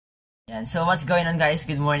Yeah, so what's going on, guys?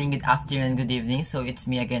 Good morning, good afternoon, good evening. So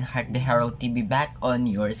it's me again, Hark the Herald TV, back on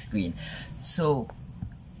your screen. So,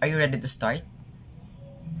 are you ready to start?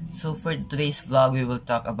 So for today's vlog, we will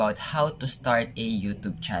talk about how to start a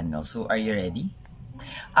YouTube channel. So are you ready?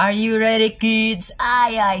 Are you ready, kids?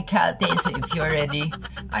 Aye, Captain. So if you're ready,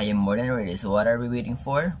 I am more than ready. So what are we waiting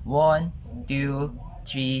for? 1, 2,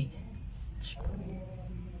 3.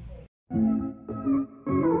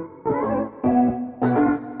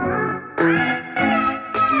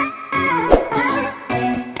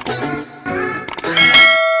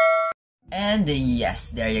 And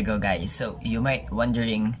yes, there you go, guys. So you might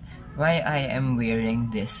wondering why I am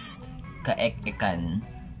wearing this kaek-ikan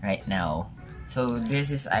right now. So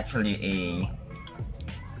this is actually a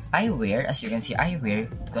eyewear. As you can see,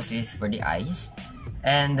 eyewear because this is for the eyes.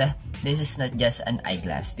 And this is not just an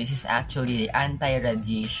eyeglass. This is actually the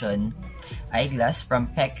anti-radiation eyeglass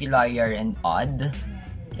from Peculiar and Odd.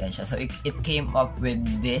 Yan siya. So it came up with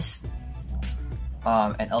this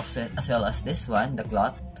and also as well as this one, the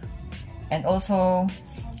cloth. And also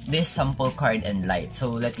this sample card and light. So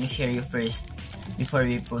let me share you first before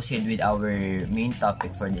we proceed with our main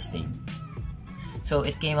topic for this day. So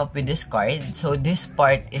it came up with this card. So this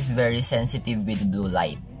part is very sensitive with blue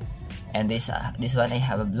light. And this one I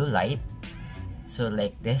have a blue light. So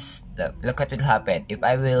like this, look what will happen if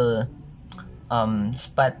I will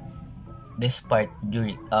spot this part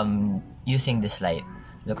during using this light.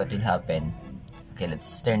 Look what will happen. Okay,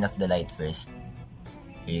 let's turn off the light first.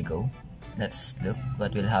 Here you go. Let's look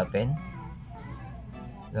what will happen.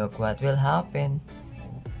 Look what will happen.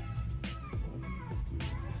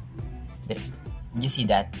 There, you see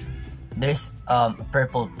that? There's a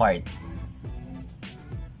purple part.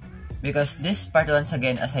 Because this part, once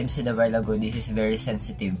again, as I've said a while ago, this is very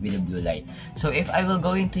sensitive with the blue light. So if I will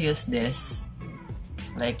going to use this,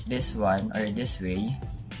 like this one, or this way,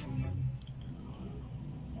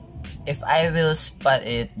 if I will spot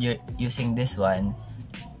it using this one,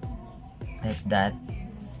 like that,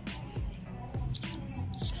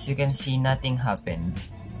 as you can see, nothing happened.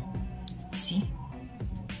 See?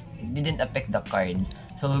 It didn't affect the card.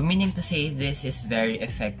 So meaning to say, this is very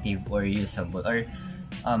effective or usable or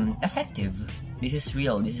effective. This is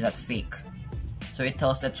real. This is not fake. So it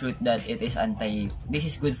tells the truth that it is this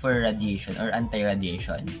is good for radiation or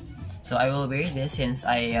anti-radiation. So I will wear this since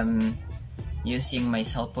I am using my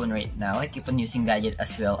cell phone right now. I keep on using gadget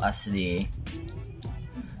as well as the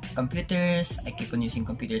computers. I keep on using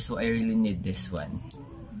computers, so I really need this one.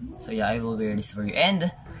 So yeah, I will wear this for you.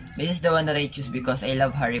 And this is the one that I choose because I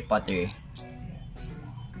love Harry Potter.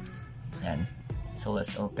 Yan. So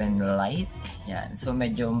let's open the light. Yan. So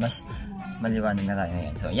medyo mas maliwanag na tayo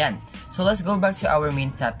ngayon. So yan. So let's go back to our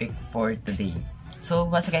main topic for today. So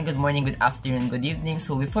once again, good morning, good afternoon, good evening.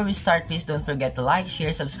 So before we start, please don't forget to like,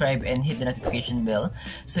 share, subscribe, and hit the notification bell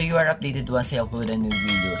so you are updated once I upload a new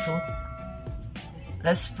video. So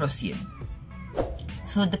let's proceed.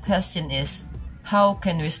 So the question is, how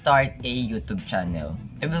can we start a YouTube channel?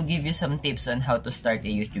 I will give you some tips on how to start a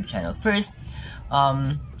YouTube channel. First,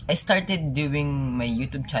 I started doing my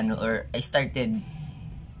YouTube channel, or I started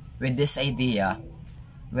with this idea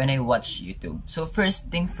when I watched YouTube. So first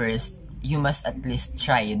thing first, you must at least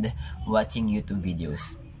try watching YouTube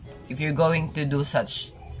videos. If you're going to do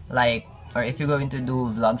such like, or if you're going to do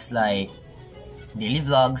vlogs like daily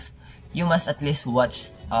vlogs, you must at least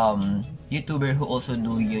watch YouTuber who also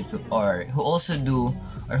do YouTube or who also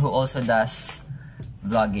does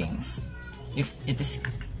vloggings.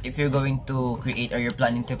 If you're going to create or you're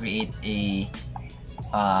planning to create a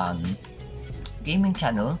gaming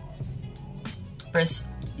channel, first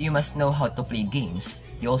you must know how to play games.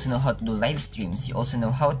 You also know how to do live streams. You should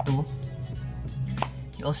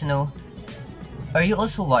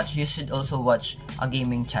also watch a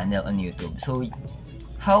gaming channel on YouTube. So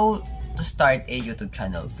how to start a YouTube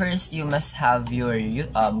channel? First, you must have your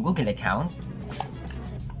Google account.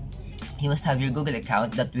 You must have your Google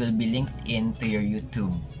account that will be linked into your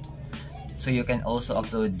YouTube, so you can also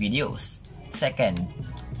upload videos. Second,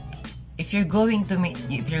 if you're going to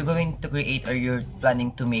create or you're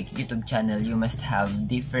planning to make YouTube channel, you must have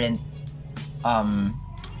different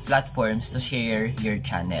platforms to share your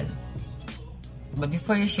channel. But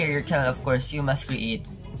before you share your channel, of course, you must create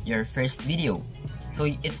your first video. So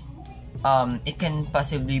it can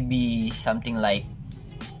possibly be something like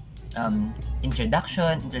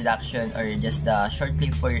introduction, or just a short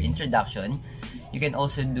clip for your introduction. You can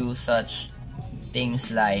also do such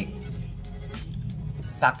things like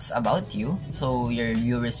facts about you, so your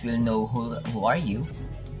viewers will know who are you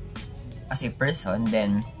as a person.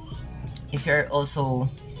 Then if you're also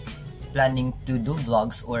planning to do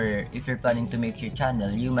vlogs or if you're planning to make your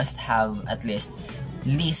channel, you must have at least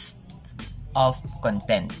list of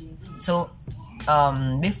content. So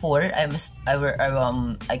before I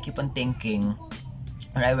keep on thinking,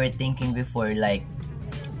 or I were thinking before, like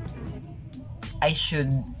I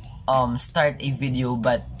should start a video,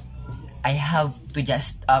 but I have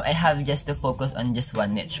just to focus on just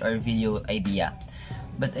one niche or video idea.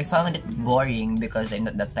 But I found it boring because I'm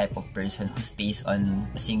not that type of person who stays on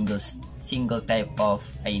a single type of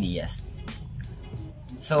ideas.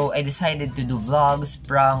 So I decided to do vlogs,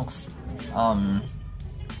 pranks,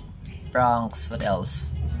 what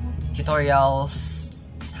else? Tutorials,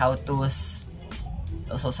 how-tos,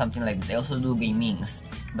 also something like that. I also do gamings,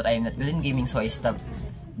 but I'm not good in gaming, so I stopped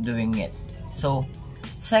doing it. So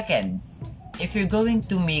second, if you're going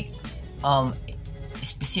to make a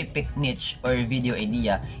specific niche or video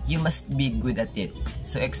idea, you must be good at it.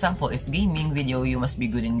 So example, if gaming video, you must be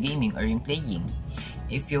good in gaming or in playing.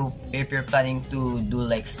 If you're planning to do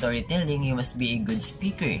like storytelling, you must be a good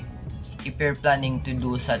speaker. If you're planning to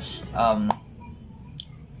do such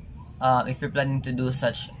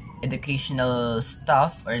educational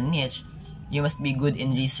stuff or niche, you must be good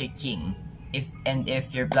in researching.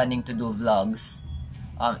 If you're planning to do vlogs,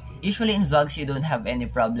 usually in vlogs you don't have any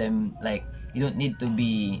problem, like you don't need to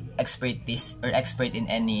be expert in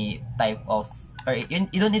any type of, or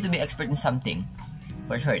you don't need to be expert in something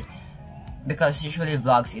for short, because usually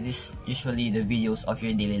vlogs, it is usually the videos of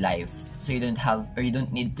your daily life, so you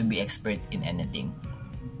don't need to be expert in anything.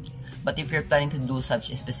 But if you're planning to do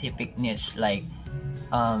such a specific niche like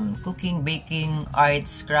cooking, baking,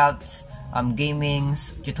 arts, crafts,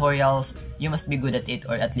 gamings, tutorials, you must be good at it,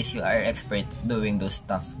 or at least you are expert doing those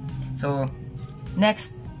stuff. So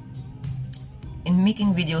next, in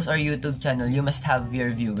making videos or YouTube channel, you must have your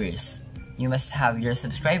viewers, you must have your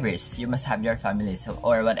subscribers, you must have your families,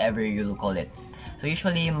 or whatever you call it. So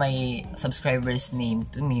usually my subscribers name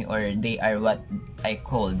to me, or they are what I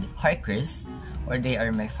called Harkers, or they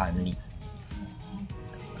are my family.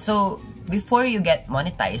 So before you get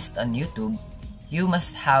monetized on YouTube, you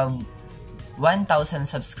must have 1,000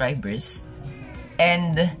 subscribers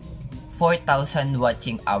and 4,000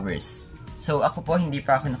 watching hours. So ako po, hindi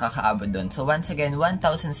pa ako nakakaabot doon. So once again,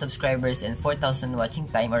 1,000 subscribers and 4,000 watching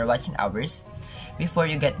time or watching hours before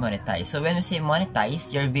you get monetized. So when we say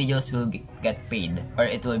monetized, your videos will get paid, or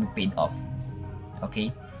it will be paid off.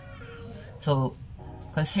 Okay? So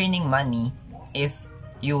concerning money, if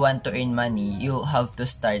you want to earn money, you have to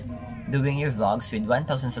start doing your vlogs with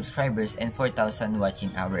 1,000 subscribers and 4,000 watching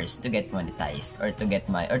hours to get monetized, or to get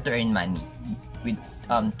money, or to earn money with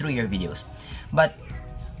through your videos. But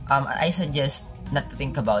I suggest not to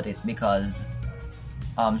think about it, because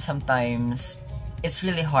sometimes it's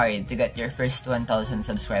really hard to get your first 1,000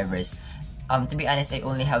 subscribers. To be honest, I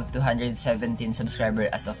only have 217 subscribers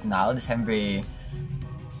as of now, December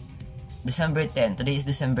 10. Today is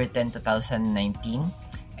December 10, 2019.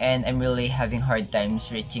 And I'm really having hard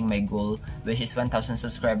times reaching my goal, which is 1,000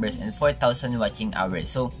 subscribers and 4,000 watching hours.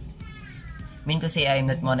 So, mean to say I'm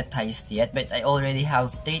not monetized yet, but I already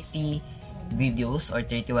have 30 videos or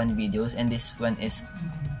 31 videos, and this one is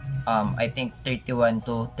I think 31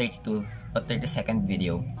 to 32 or 30-second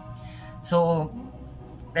video. So,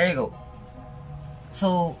 there you go.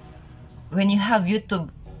 So, when you have YouTube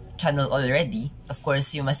channel already, of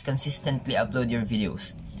course, you must consistently upload your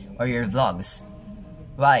videos or your vlogs.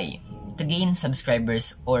 Why? To gain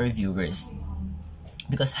subscribers or viewers.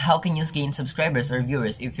 Because how can you gain subscribers or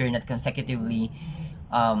viewers if you're not consecutively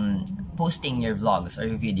posting your vlogs or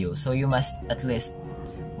your videos? So you must at least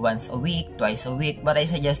once a week, twice a week. But I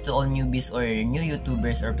suggest to all newbies or new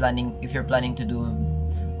YouTubers, or if you're planning to do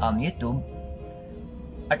YouTube,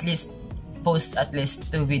 at least post at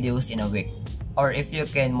least 2 videos in a week, or if you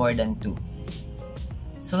can, more than 2.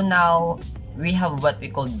 So now we have what we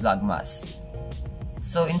call vlogmas.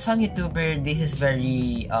 So in some YouTuber, this is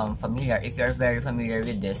very familiar. If you're very familiar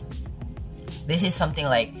with this is something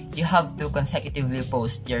like you have to consecutively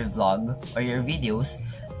post your vlog or your videos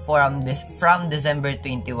from December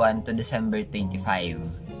 21 to December 25.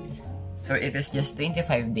 So it is just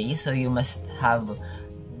 25 days, so you must have a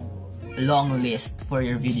long list for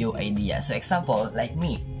your video idea. So example, like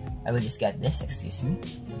me, I will just get this, excuse me.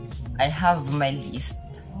 I have my list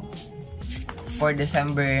for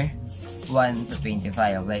December 1 to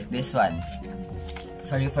 25, like this one.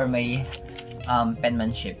 Sorry for my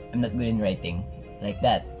penmanship, I'm not good in writing, like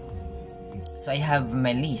that. So I have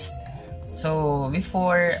my list. So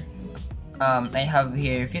before, I have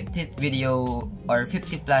here 50 video or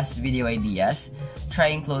 50 plus video ideas,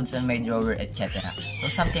 trying clothes on my drawer, etc. So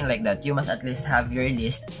something like that. You must at least have your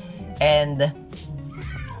list, and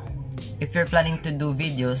if you're planning to do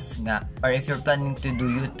videos nga, or if you're planning to do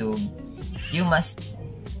YouTube, you must,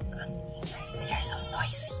 you're so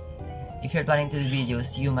noisy. If you're planning to do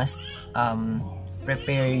videos, you must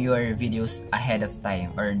prepare your videos ahead of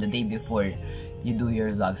time, or the day before you do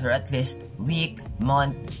your vlogs, or at least week,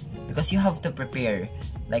 month, because you have to prepare.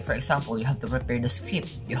 Like for example, you have to prepare the script,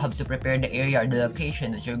 you have to prepare the area or the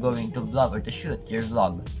location that you're going to vlog or to shoot your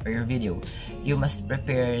vlog or your video. You must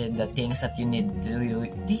prepare the things that you need to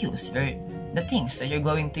use, or the things that you're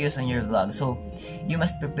going to use on your vlog. So you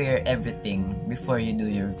must prepare everything before you do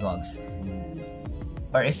your vlogs.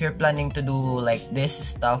 Or if you're planning to do like this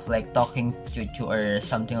stuff, like talking to or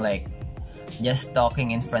something, like just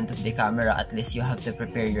talking in front of the camera, at least you have to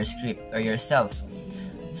prepare your script or yourself.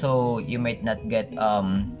 So you might not get how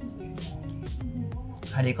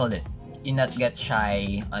do you call it? You not get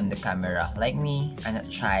shy on the camera. Like me, I'm not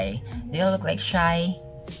shy. Do you look like shy?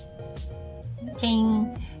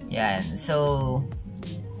 Ting! Yeah, so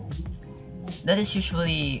that is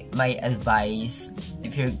usually my advice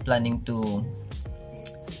if you're planning to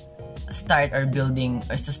start or build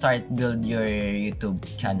your YouTube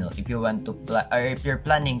channel. If you want to or if you're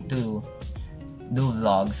planning to do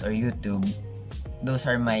vlogs or YouTube, those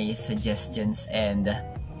are my suggestions and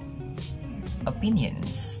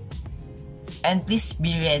opinions. And please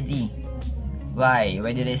be ready. Why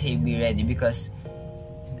did I say be ready? Because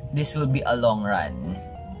this will be a long run.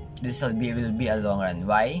 This will be a long run.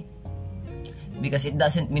 Why? Because it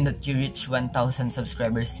doesn't mean that you reach 1,000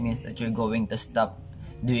 subscribers means that you're going to stop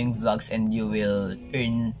doing vlogs and you will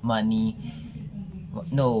earn money.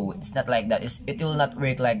 No, it's not like that. It will not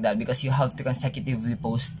work like that, because you have to consecutively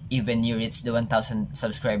post even you reach the 1,000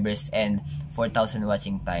 subscribers and 4,000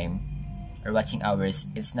 watching time or watching hours.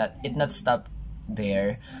 It not stop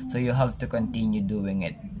there. So you have to continue doing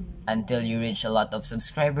it until you reach a lot of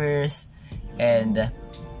subscribers, and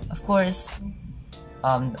of course,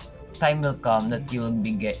 time will come that you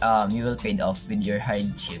will paid off with your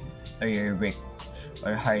hardship or your work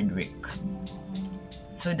or hard work.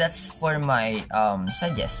 So that's for my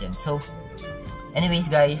suggestion. So anyways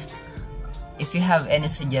guys, if you have any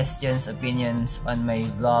suggestions, opinions on my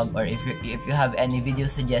vlog, or if you have any video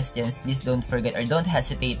suggestions, please don't forget or don't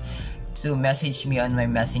hesitate to message me on my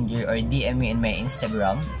messenger or DM me in my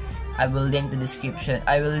Instagram. I will link the description.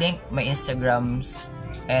 I will link my Instagrams,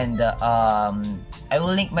 and I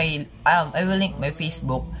will link my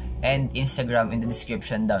Facebook and Instagram in the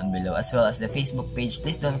description down below, as well as the Facebook page.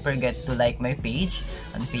 Please don't forget to like my page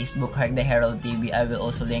on Facebook, Hark the Herald TV. I will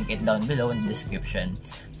also link it down below in the description.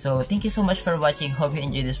 So thank you so much for watching. Hope you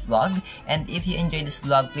enjoyed this vlog, and if you enjoyed this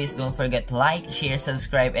vlog, please don't forget to like, share,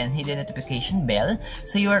 subscribe, and hit the notification bell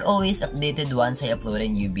so you are always updated once I upload a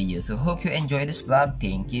new video. So hope you enjoyed this vlog.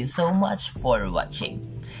 Thank you so much for watching.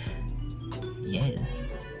 Yes.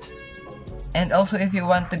 And also, if you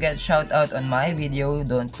want to get shout out on my video,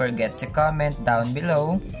 don't forget to comment down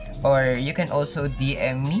below, or you can also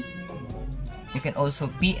DM me. You can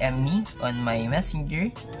also PM me on my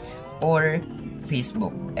messenger or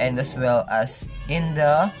Facebook, and as well as in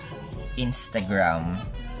the Instagram.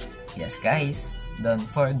 Yes guys, don't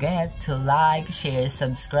forget to like, share,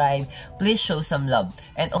 subscribe. Please show some love.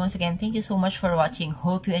 And once again, thank you so much for watching.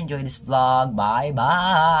 Hope you enjoyed this vlog. Bye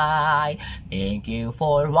bye. Thank you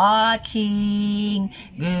for watching.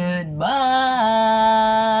 Goodbye.